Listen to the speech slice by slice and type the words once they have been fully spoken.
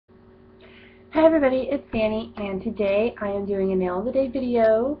Hi everybody, it's Danny, and today I am doing a nail of the day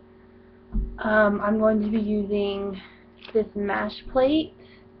video. I'm going to be using this mash plate.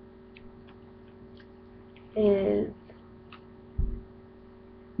 It is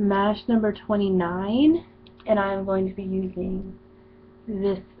mash number 29, and I'm going to be using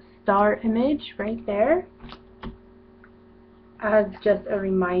this star image right there. As just a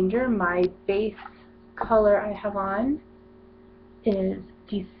reminder, my base color I have on is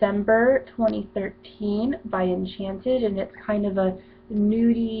December 2013 by Enchanted, and it's kind of a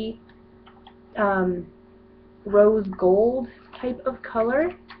nudie rose gold type of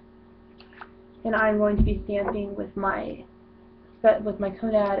color. And I'm going to be stamping with my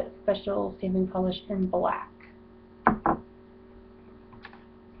Konad special stamping polish in black.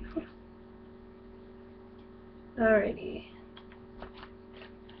 Alrighty.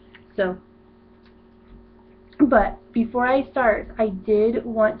 But before I start, I did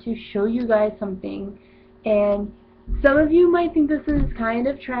want to show you guys something, and some of you might think this is kind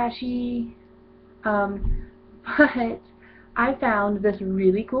of trashy, but I found this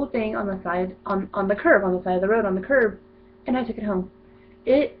really cool thing on the side, on the curb, on the side of the road, on the curb, and I took it home.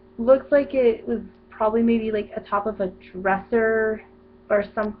 It looks like it was probably maybe like atop of a dresser or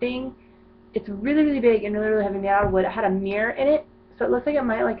something. It's really, really big and really, really heavy, made out of wood. It had a mirror in it. So it looks like it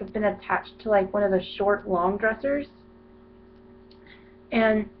might have been attached to like one of the short, long dressers.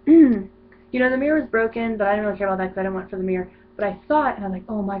 And, you know, the mirror was broken, but I didn't really care about that because I didn't want it for the mirror. But I saw it and I was like,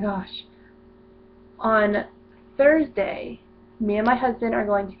 oh my gosh. On Thursday, me and my husband are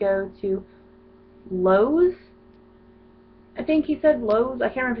going to go to Lowe's. I think he said Lowe's. I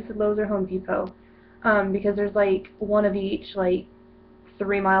can't remember if he said Lowe's or Home Depot. Because there's like one of each, like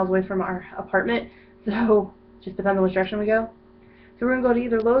 3 miles away from our apartment. So just depends on which direction we go. So we're going to go to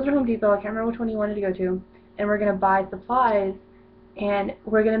either Lowe's or Home Depot, I can't remember which one he wanted to go to, and we're going to buy supplies, and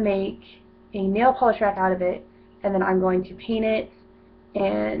we're going to make a nail polish rack out of it, and then I'm going to paint it,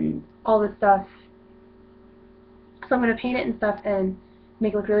 and all this stuff. So I'm going to paint it and stuff, and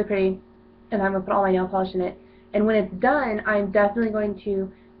make it look really pretty, and I'm going to put all my nail polish in it. And when it's done, I'm definitely going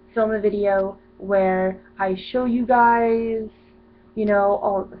to film a video where I show you guys, you know,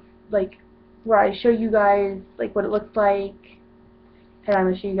 all, like, where I show you guys, like, what it looks like. And I'm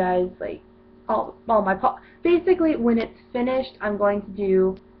going to show you guys, like, all my basically, when it's finished, I'm going to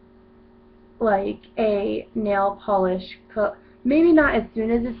do, like, a nail polish, maybe not as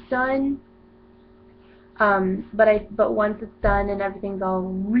soon as it's done, but once it's done and everything's all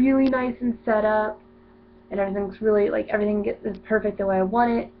really nice and set up, and everything's really, like, everything is perfect the way I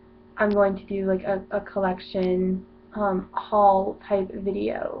want it, I'm going to do, like, a collection, haul type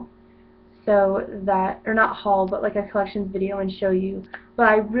video. So that, or not haul, but like a collections video, and show you. But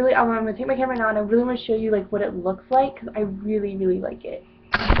I'm going to take my camera now, and I really want to show you like what it looks like, because I really, really like it.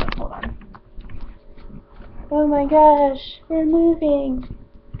 Hold on. Oh my gosh, we're moving.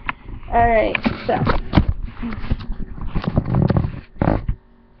 Alright, so.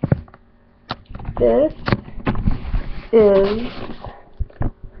 This is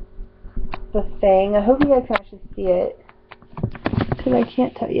the thing. I hope you guys can actually see it. Because I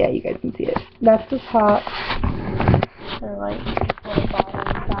can't tell. Yeah, you guys can see it. That's the top. Or like, the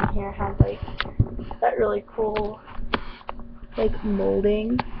bottom down here has like that really cool like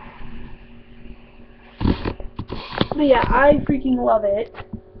molding. But yeah, I freaking love it.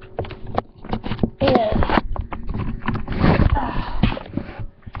 And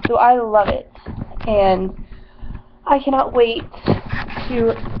so I love it. And I cannot wait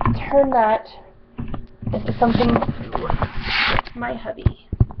to turn that into something my hubby.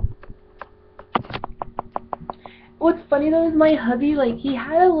 What's funny though is my hubby, like, he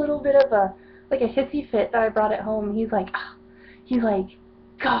had a little bit of a hissy fit that I brought at home. He's like,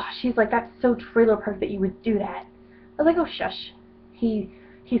 gosh, he's like, that's so trailer park that you would do that. I was like, oh shush. He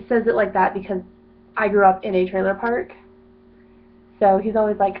says it like that because I grew up in a trailer park. So he's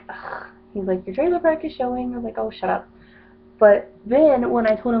always like, ugh. He's like, your trailer park is showing. I was like, oh, shut up. But then when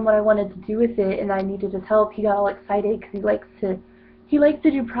I told him what I wanted to do with it and I needed his help, he got all excited because he likes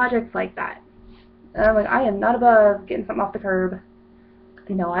to do projects like that. And I'm like, I am not above getting something off the curb.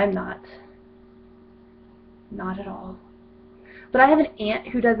 No, I'm not. Not at all. But I have an aunt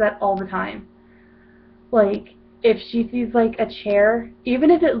who does that all the time. Like, if she sees like a chair,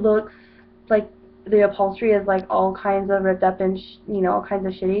 even if it looks like the upholstery is like all kinds of ripped up and you know, all kinds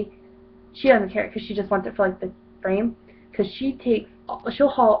of shitty, she doesn't care because she just wants it for like the frame. Because she'll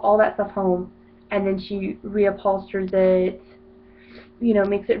haul all that stuff home, and then she reupholsters it, you know,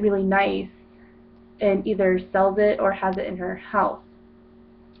 makes it really nice, and either sells it or has it in her house.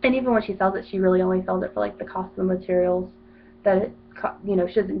 And even when she sells it, she really only sells it for like the cost of the materials that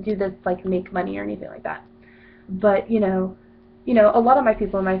she doesn't do this like make money or anything like that. But a lot of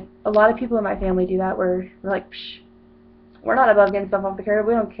people in my family do that, where they're like, psh, we're not above getting stuff off the curb,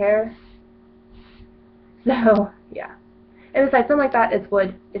 we don't care. So yeah. And besides, something like that, it's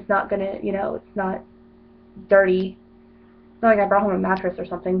wood. It's not gonna, it's not dirty. It's not like I brought home a mattress or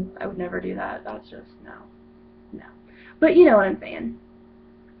something. I would never do that. That's just no. But you know what I'm saying.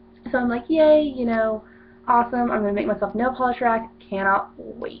 So I'm like, yay, awesome. I'm gonna make myself a nail polish rack. Cannot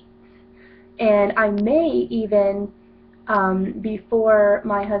wait. And I may even, before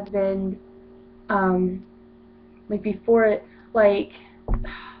my husband,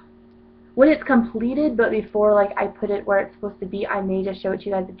 when it's completed, but before I put it where it's supposed to be, I may just show it to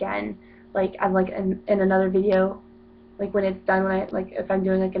you guys again, in another video, when it's done, if I'm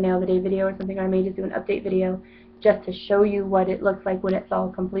doing a nail of the day video or something, or I may just do an update video just to show you what it looks like when it's all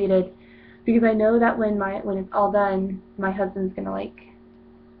completed, because I know that when it's all done, my husband's gonna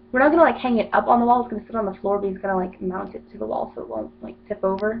we're not gonna hang it up on the wall, it's gonna sit on the floor, but he's gonna mount it to the wall so it won't tip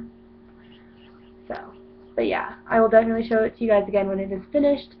over. So, but yeah, I will definitely show it to you guys again when it is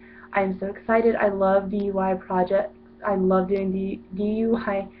finished. I'm so excited. I love DIY projects. I love doing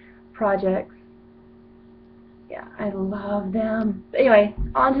DIY projects. Yeah, I love them. But anyway,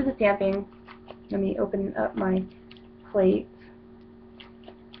 on to the stamping. Let me open up my plate.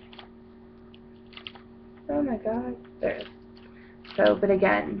 Oh my god. There it is. So, but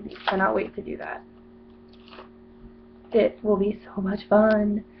again, cannot wait to do that. It will be so much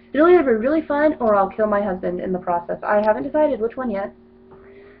fun. It'll either be really fun or I'll kill my husband in the process. I haven't decided which one yet.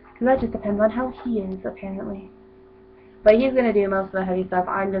 Because that just depends on how he is, apparently. But he's going to do most of the heavy stuff.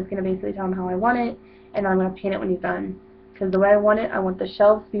 I'm just going to basically tell him how I want it, and I'm going to paint it when he's done. Because the way I want it, I want the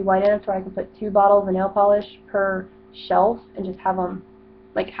shelves to be wide enough so I can put 2 bottles of nail polish per shelf and just have them,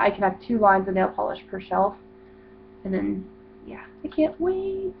 I can have 2 lines of nail polish per shelf. And then, yeah, I can't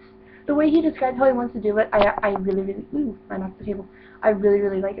wait. The way he described how he wants to do it, I really, ooh, I knocked the table. I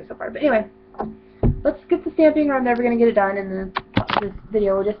really like it so far. But anyway, let's get the stamping or I'm never going to get it done, and then this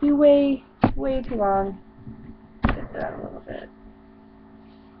video will just be way too long. Get that a little bit.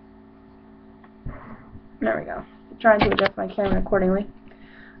 There we go. I'm trying to adjust my camera accordingly.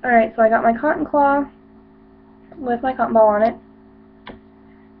 Alright, so I got my cotton claw with my cotton ball on it.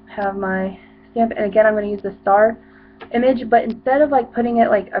 I have my stamp, and again I'm going to use the star image, but instead of putting it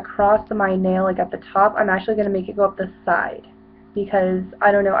across my nail at the top, I'm actually going to make it go up the side, because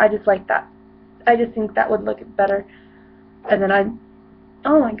I don't know, I just like that. I just think that would look better. And then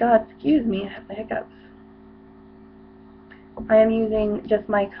oh my god, excuse me, I have the hiccups. I am using just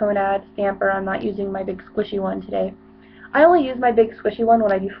my Conad stamper. I'm not using my big squishy one today. I only use my big squishy one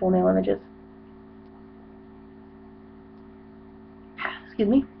when I do full nail images. Excuse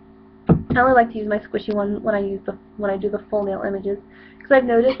me. I only like to use my squishy one when I do the full nail images, because I've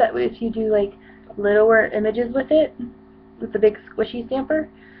noticed that if you do littler images with it, with the big squishy stamper,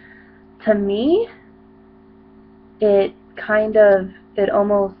 to me, I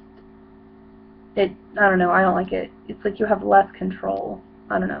don't know, I don't like it. It's like you have less control.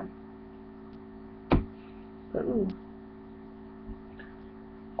 I don't know. But, ooh.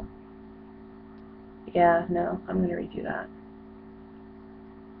 Yeah, no, I'm going to redo that.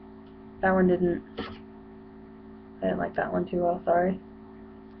 That one I didn't like that one too well, sorry.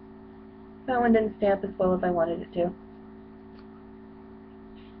 That one didn't stamp as well as I wanted it to.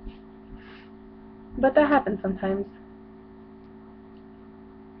 But that happens sometimes.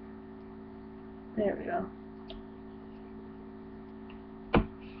 There we go.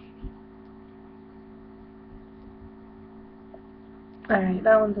 Alright,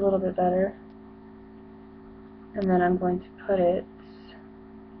 that one's a little bit better. And then I'm going to put it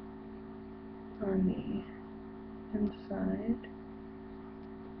on the inside.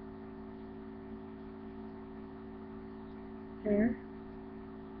 Here.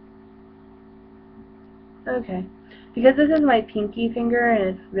 Okay. Because this is my pinky finger and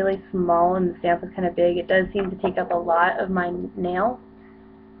it's really small and the stamp is kind of big, it does seem to take up a lot of my nail.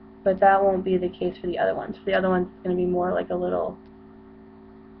 But that won't be the case for the other ones. For the other ones, it's going to be more like a little...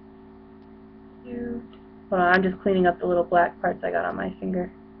 Hold on, I'm just cleaning up the little black parts I got on my finger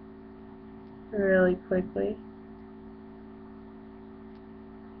really quickly.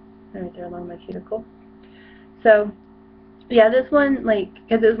 Right there along my cuticle. So, yeah, this one,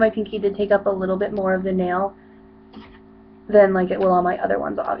 because it was my pinky, did take up a little bit more of the nail than it will on my other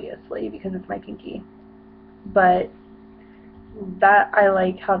ones, obviously, because it's my pinky. But that, I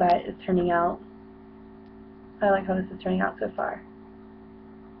like how that is turning out. I like how this is turning out so far.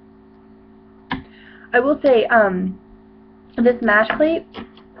 I will say, this mash plate,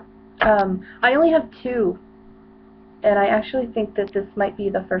 I only have 2 And I actually think that this might be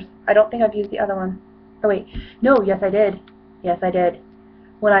the first. I don't think I've used the other one. Oh wait, no, yes I did. Yes I did.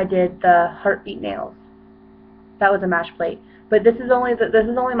 When I did the heartbeat nails, that was a mash plate. But this is only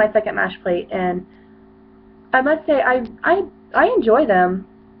my second mash plate, and I must say I enjoy them.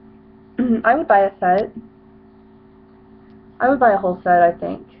 I would buy a set. I would buy a whole set, I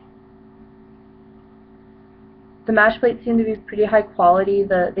think. The mash plates seem to be pretty high quality.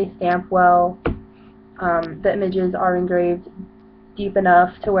 They stamp well. The images are engraved deep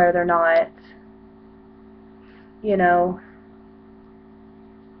enough to where they're not, you know,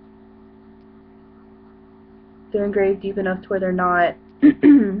 they're engraved deep enough to where they're not, see,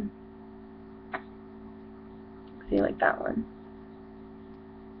 like that one.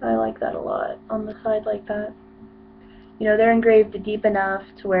 I like that a lot on the side like that. You know, they're engraved deep enough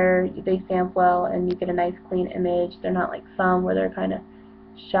to where they stamp well and you get a nice clean image. They're not like some where they're kind of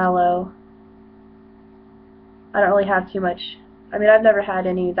shallow. I don't really have too much. I mean, I've never had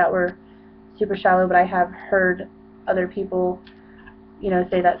any that were super shallow, but I have heard other people, you know,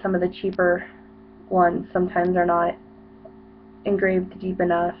 say that some of the cheaper ones sometimes are not engraved deep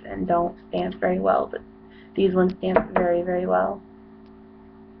enough and don't stamp very well, but these ones stamp very, very well.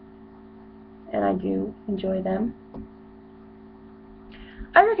 And I do enjoy them.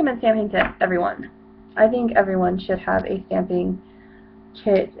 I recommend stamping to everyone. I think everyone should have a stamping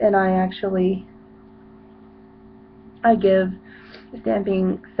kit, and I give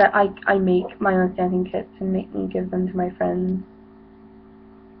stamping set. I make my own stamping kits and give them to my friends.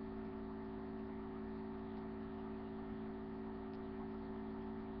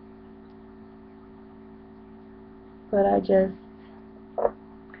 But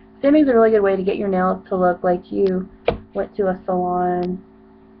stamping is a really good way to get your nails to look like you went to a salon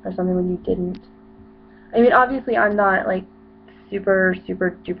or something when you didn't. I mean, obviously I'm not like super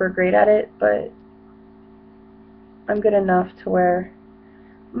duper great at it, but I'm good enough to where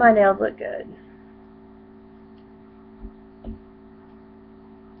my nails look good.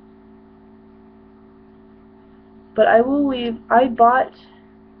 But I bought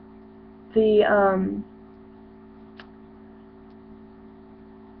the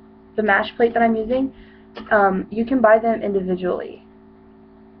mash plate that I'm using. You can buy them individually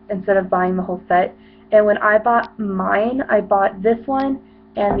instead of buying the whole set. And when I bought mine, I bought this one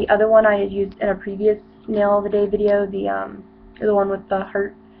and the other one I had used in a previous nail of the day video, the one with the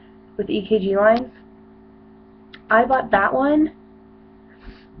heart with the EKG lines. I bought that one.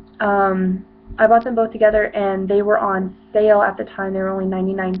 I bought them both together and they were on sale at the time. They were only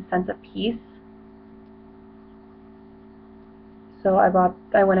 99 cents a piece. So I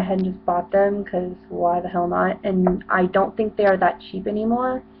went ahead and just bought them because why the hell not? And I don't think they are that cheap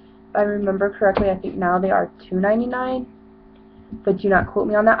anymore. If I remember correctly, I think now they are $2.99. But do not quote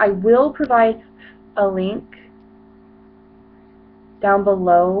me on that. I will provide a link down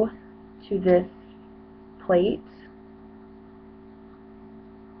below to this plate.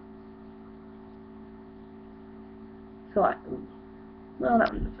 So well,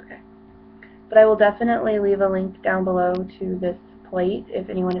 that one's okay. But I will definitely leave a link down below to this plate if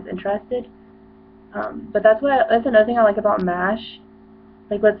anyone is interested. But that's another thing I like about MASH.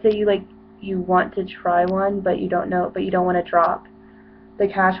 Like, let's say you want to try one, but you don't want to drop the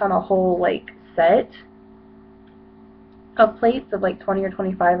cash on a whole like set of plates of like 20 or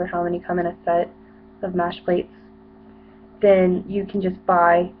 25 or how many come in a set of MASH plates. Then you can just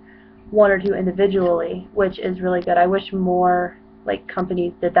buy one or two individually, which is really good. I wish more like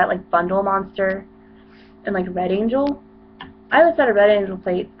companies did that, like Bundle Monster and like Red Angel. I have a set of Red Angel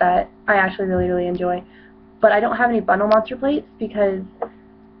plates that I actually really enjoy, but I don't have any Bundle Monster plates because,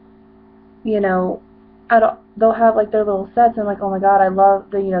 you know, they'll have like their little sets and I'm like, oh my god, I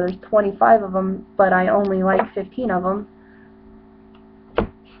love the, you know, there's 25 of them, but I only like 15 of them.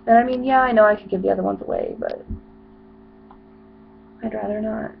 And I mean, yeah, I know I could give the other ones away, but I'd rather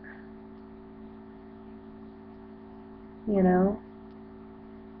not. You know?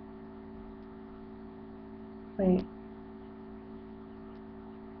 Wait.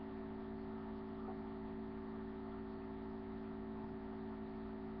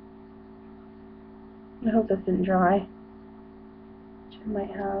 I hope this didn't dry. Which it might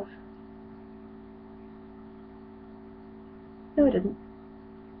have. No, it didn't.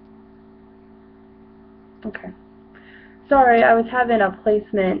 Okay. Sorry, I was having a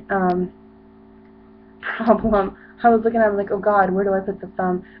placement problem. I was looking at it like, oh god, where do I put the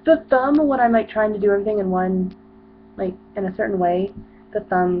thumb? The thumb, when I'm like trying to do everything in one, like in a certain way, the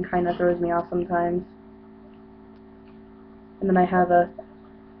thumb kind of throws me off sometimes. And then I have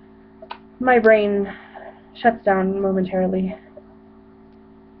my brain shuts down momentarily.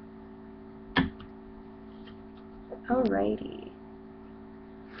 Alrighty.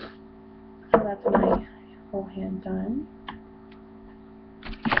 So that's my whole hand done.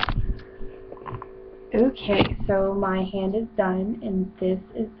 Okay, so my hand is done, and this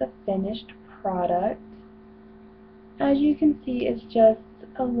is the finished product. As you can see, it's just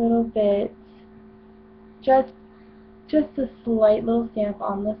a little bit, just a slight little stamp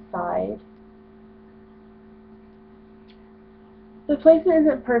on the side. The placement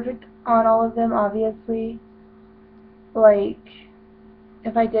isn't perfect on all of them, obviously. Like,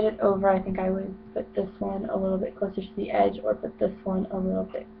 if I did it over, I think I would put this one a little bit closer to the edge, or put this one a little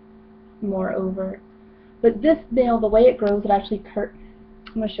bit more over. But this nail, the way it grows, it actually I'm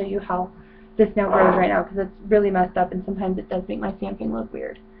going to show you how this nail grows right now, because it's really messed up, and sometimes it does make my stamping look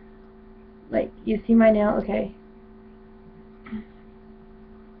weird. Like, you see my nail? Okay.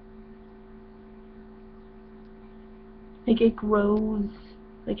 Like, it grows,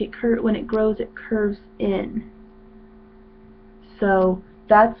 like when it grows, it curves in. So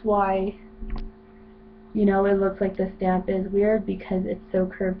that's why, you know, it looks like the stamp is weird, because it's so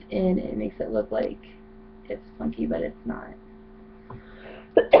curved in. It makes it look like it's funky, but it's not.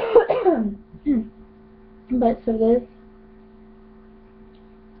 But so this,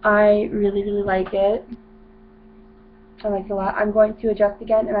 I really like it. I like it a lot. I'm going to adjust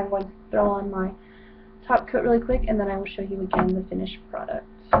again, and I'm going to throw on my top coat really quick, and then I will show you again the finished product.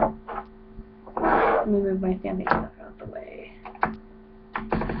 Let me move my stamping stuff out of the way.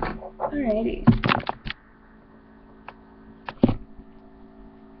 Alrighty.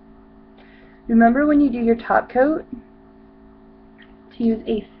 Remember, when you do your top coat, to use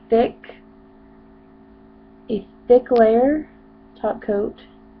a thick layer top coat,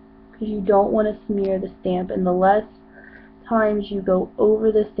 because you don't want to smear the stamp, and the less times you go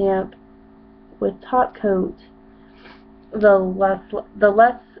over the stamp with top coat, the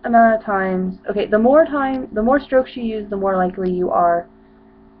less amount of times, okay, the more strokes you use, the more likely you are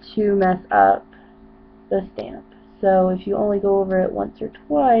to mess up the stamp. So if you only go over it once or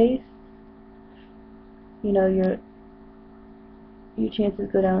twice, you know, your chances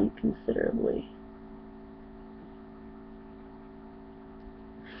go down considerably.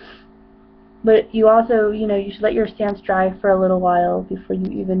 But you also, you know, you should let your stamps dry for a little while before you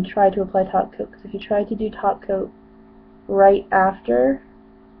even try to apply top coat, because if you try to do top coat right after,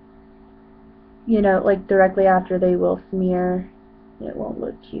 you know, like directly after, they will smear. It won't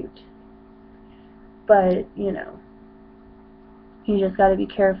look cute. But, you know, you just got to be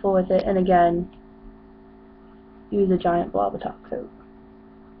careful with it, and again, use a giant blob of top coat.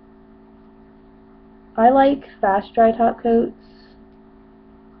 I like fast dry top coats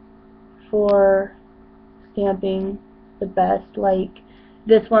for stamping the best, like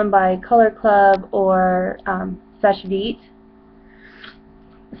this one by Color Club or Sèche Vite.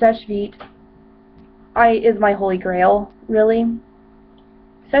 Sèche Vite is my holy grail, really.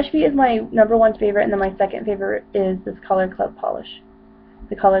 Sèche Vite is my #1 favorite, and then my second favorite is this Color Club polish,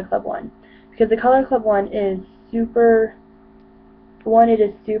 the Color Club one, because the Color Club one is super, it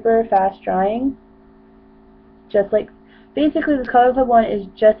is super fast drying, just like, basically the Color Club one is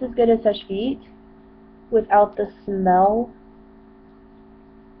just as good as Sèche Vite without the smell.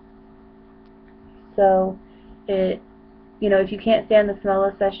 So it, you know, if you can't stand the smell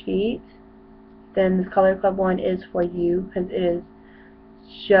of Sèche Vite, then this Color Club one is for you, because it is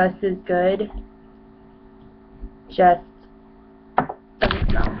just as good, just doesn't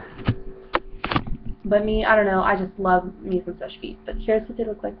smell. But me, I don't know, I just love me some Sèche Vite. But here's what they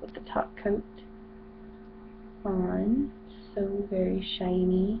look like with the top coat on. So very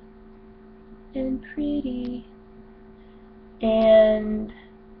shiny and pretty. And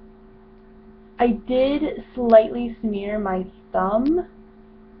I did slightly smear my thumb,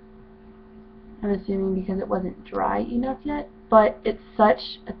 I'm assuming because it wasn't dry enough yet, but it's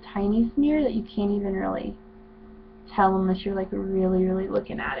such a tiny smear that you can't even really tell unless you're like really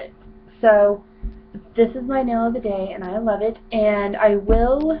looking at it. So this is my nail of the day, and I love it, and I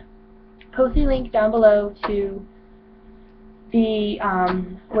will post a link down below to the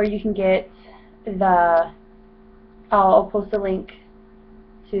where you can get the, I'll post a link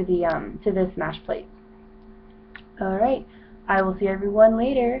to the to this smash plate. Alright, I will see everyone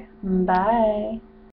later. Bye.